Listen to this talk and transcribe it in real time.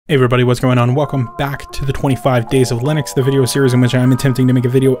Hey everybody, what's going on? Welcome back to the 25 Days of Linux, the video series in which I am attempting to make a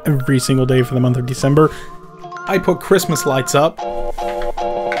video every single day for the month of December. I put Christmas lights up.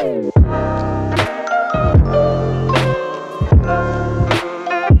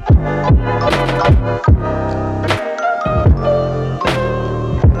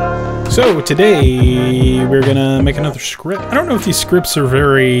 So today we're gonna make another script. I don't know if these scripts are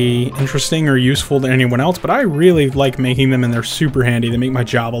very interesting or useful to anyone else, but I really like making them and they're super handy. They make my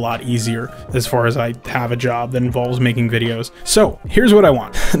job a lot easier as far as I have a job that involves making videos. So here's what I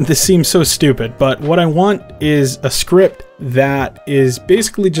want. This seems so stupid, but what I want is a script that is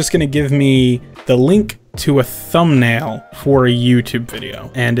basically just gonna give me the link to a thumbnail for a YouTube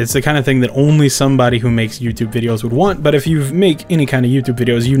video. And it's the kind of thing that only somebody who makes YouTube videos would want. But if you make any kind of YouTube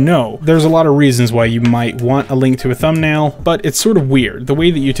videos, you know there's a lot of reasons why you might want a link to a thumbnail, but it's sort of weird. The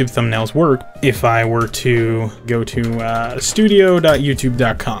way that YouTube thumbnails work, if I were to go to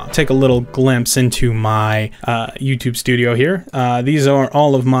studio.youtube.com, take a little glimpse into my YouTube studio here. These are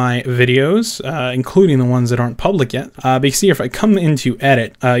all of my videos, including the ones that aren't public yet. But you see, if I come into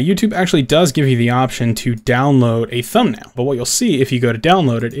edit, YouTube actually does give you the option to download a thumbnail. But what you'll see if you go to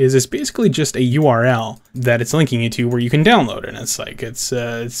download it is it's basically just a URL that it's linking you to where you can download it. And it's like, it's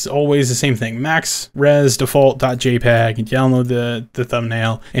always the same thing. Max res default.jpg, you download the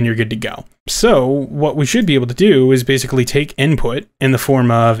thumbnail and you're good to go. So what we should be able to do is basically take input in the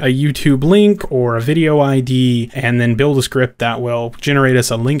form of a YouTube link or a video ID and then build a script that will generate us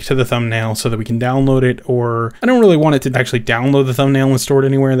a link to the thumbnail so that we can download it. Or I don't really want it to actually download the thumbnail and store it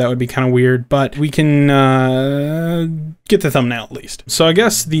anywhere. That would be kind of weird, but we can get the thumbnail at least. So I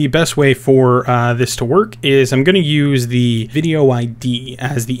guess the best way for this to work is I'm going to use the video ID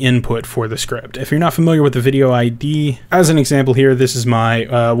as the input for the script. If you're not familiar with the video ID, as an example here, this is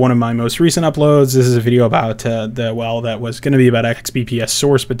my one of my most recent uploads. This is a video about that was going to be about XBPS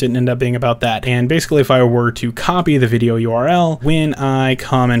source, but didn't end up being about that. And basically, if I were to copy the video URL, when I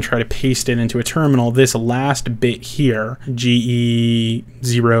come and try to paste it into a terminal, this last bit here,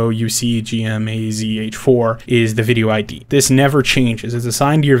 GE0UCGMAZH4, is the video ID. This never changes. It's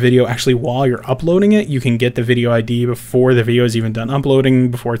assigned to your video. Actually, while you're uploading it, you can get the video ID before the video is even done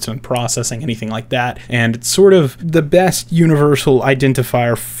uploading, before it's done processing, anything like that. And it's sort of the best universal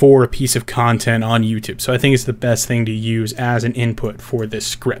identifier for a piece of content on YouTube. So I think it's the best thing to use as an input for this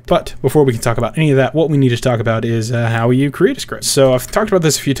script. But before we can talk about any of that, what we need to talk about is how you create a script. So I've talked about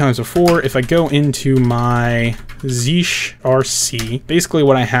this a few times before. If I go into my ZShrC, basically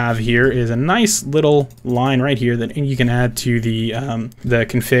what I have here is a nice little line right here that you can add to the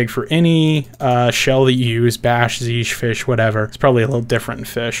config for any shell that you use, bash, zesh, fish, whatever. It's probably a little different in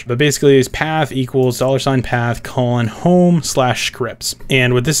fish, but basically it's path equals $path : home/scripts.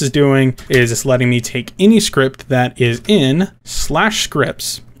 And what this is doing is it's letting me take any script that is in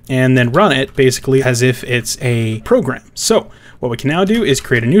 /scripts and then run it basically as if it's a program. So what we can now do is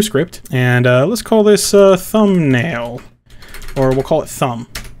create a new script, and let's call this thumbnail, or we'll call it thumb.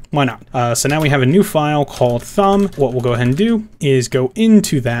 Why not? So now we have a new file called thumb. What we'll go ahead and do is go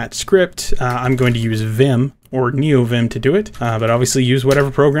into that script. I'm going to use Vim or NeoVim to do it, but obviously use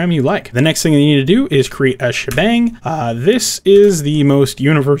whatever program you like. The next thing you need to do is create a shebang. This is the most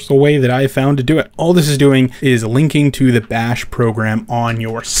universal way that I found to do it. All this is doing is linking to the bash program on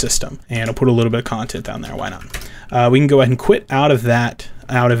your system. And I'll put a little bit of content down there, why not? We can go ahead and quit out of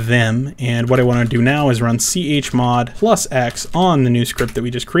Vim, and what I want to do now is run chmod +x on the new script that we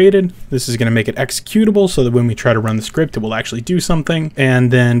just created. This is going to make it executable so that when we try to run the script, it will actually do something.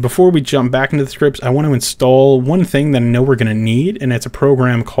 And then before we jump back into the scripts, I want to install one thing that I know we're going to need, and it's a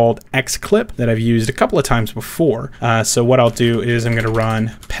program called xclip that I've used a couple of times before. So what I'll do is I'm going to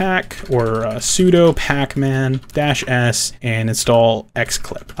run pack or sudo pacman-s and install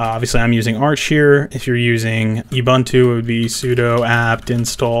xclip. Obviously, I'm using Arch here. If you're using Ubuntu, it would be sudo apt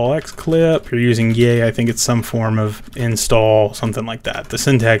install xclip. If you're using Yay, I think it's some form of install, something like that. The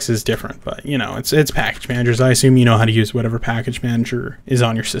syntax is different, but you know, it's package managers. I assume you know how to use whatever package manager is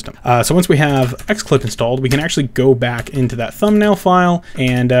on your system. So once we have xclip installed, we can actually go back into that thumbnail file,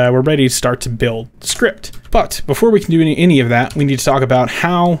 and we're ready to start to build the script. But before we can do any of that, we need to talk about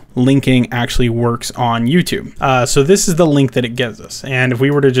how linking actually works on YouTube. So this is the link that it gives us. And if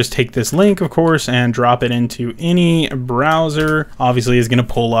we were to just take this link, of course, and drop it into any browser, obviously is going to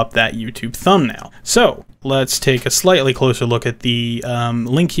pull up that YouTube thumbnail. So let's take a slightly closer look at the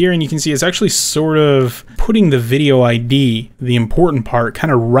link here, and you can see it's actually sort of putting the video ID, the important part,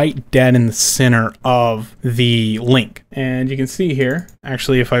 kind of right dead in the center of the link. And you can see here,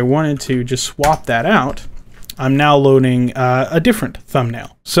 actually, if I wanted to just swap that out, I'm now loading a different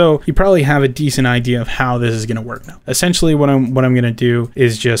thumbnail. So you probably have a decent idea of how this is going to work now. Essentially what I'm going to do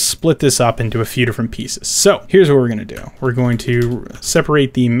is just split this up into a few different pieces. So here's what we're going to do. We're going to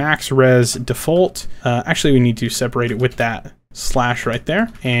separate the max res default. Actually, we need to separate it with that slash right there,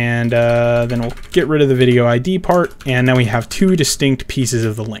 and then we'll get rid of the video ID part, and now we have two distinct pieces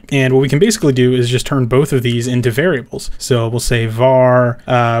of the link. And what we can basically do is just turn both of these into variables. So we'll say var,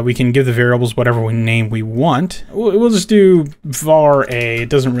 we can give the variables whatever name we want. We'll just do var a, it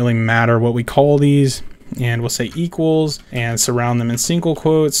doesn't really matter what we call these. And we'll say equals and surround them in single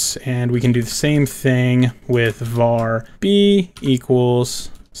quotes, and we can do the same thing with var b equals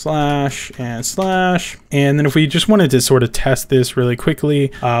slash and slash. And then if we just wanted to sort of test this really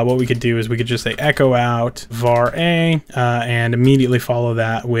quickly, what we could do is we could just say echo out var a and immediately follow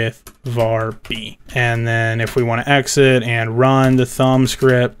that with var b. And then if we want to exit and run the thumb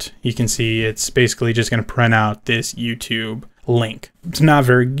script, you can see it's basically just going to print out this YouTube link. It's not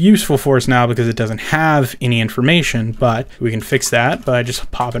very useful for us now because it doesn't have any information, but we can fix that by just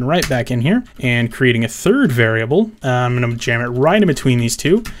popping right back in here and creating a third variable. I'm going to jam it right in between these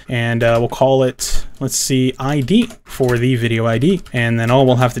two, and we'll call it, let's see, ID for the video ID. And then all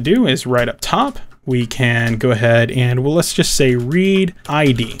we'll have to do is right up top, we can go ahead and let's just say read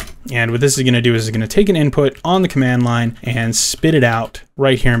ID. And what this is going to do is it's going to take an input on the command line and spit it out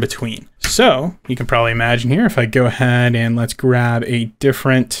right here in between. So you can probably imagine here, if I go ahead and let's grab a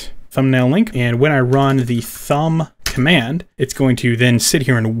different thumbnail link, and when I run the thumb command, it's going to then sit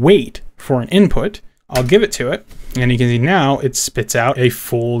here and wait for an input. I'll give it to it, and you can see now it spits out a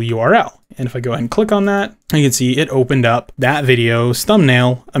full URL. And if I go ahead and click on that, you can see it opened up that video's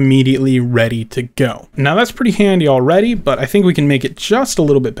thumbnail immediately ready to go. Now that's pretty handy already, but I think we can make it just a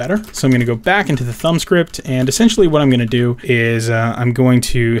little bit better. So I'm going to go back into the thumb script, and essentially what I'm going to do is I'm going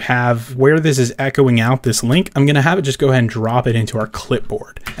to have where this is echoing out this link, I'm going to have it just go ahead and drop it into our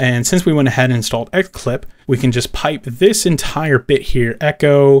clipboard. And since we went ahead and installed xclip, we can just pipe this entire bit here,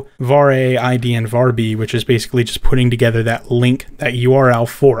 echo, var a, ID, and var b, which is basically just putting together that link, that URL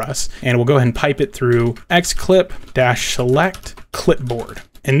for us. And we'll go ahead and pipe it through xclip-select clipboard.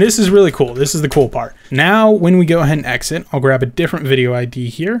 And this is really cool. This is the cool part. Now, when we go ahead and exit, I'll grab a different video ID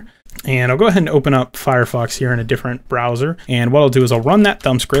here, and I'll go ahead and open up Firefox here in a different browser. And what I'll do is I'll run that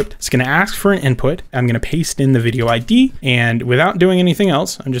thumb script. It's going to ask for an input. I'm going to paste in the video ID, and without doing anything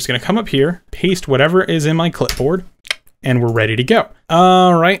else, I'm just going to come up here, paste whatever is in my clipboard, and we're ready to go.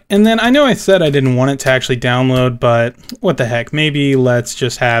 All right, and then I know I said I didn't want it to actually download, but what the heck, maybe let's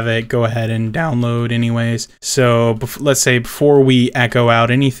just have it go ahead and download anyways. So let's say before we echo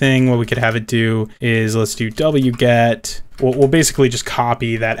out anything, what we could have it do is let's do wget. We'll basically just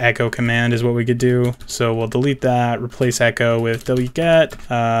copy that echo command is what we could do. So we'll delete that, replace echo with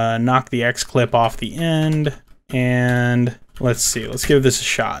wget, knock the xclip off the end, and let's see, let's give this a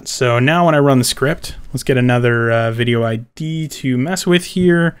shot. So now when I run the script, let's get another video ID to mess with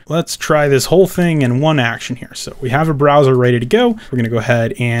here. Let's try this whole thing in one action here. So we have a browser ready to go. We're gonna go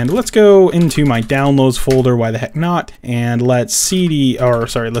ahead and let's go into my downloads folder, why the heck not? And let's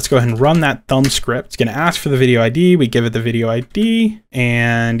let's go ahead and run that thumb script. It's gonna ask for the video ID. We give it the video ID,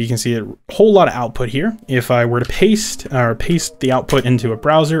 and you can see a whole lot of output here. If I were to paste the output into a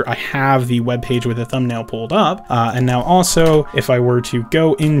browser, I have the web page with the thumbnail pulled up. And now also, if I were to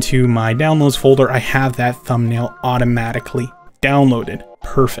go into my downloads folder, I have that thumbnail automatically downloaded.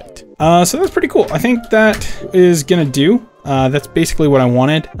 Perfect. So that's pretty cool. I think that is gonna do. That's basically what I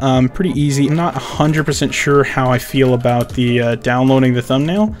wanted. Pretty easy. I'm not 100% sure how I feel about the downloading the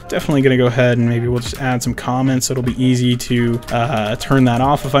thumbnail. Definitely gonna go ahead and maybe we'll just add some comments. It'll be easy to turn that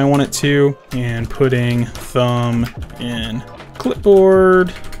off if I want it to. And putting thumb in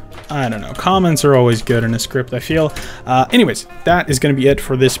clipboard. I don't know, comments are always good in a script, I feel. Anyways, that is going to be it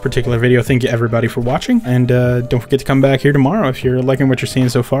for this particular video. Thank you everybody for watching, and don't forget to come back here tomorrow if you're liking what you're seeing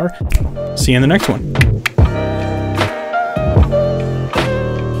so far. See you in the next one.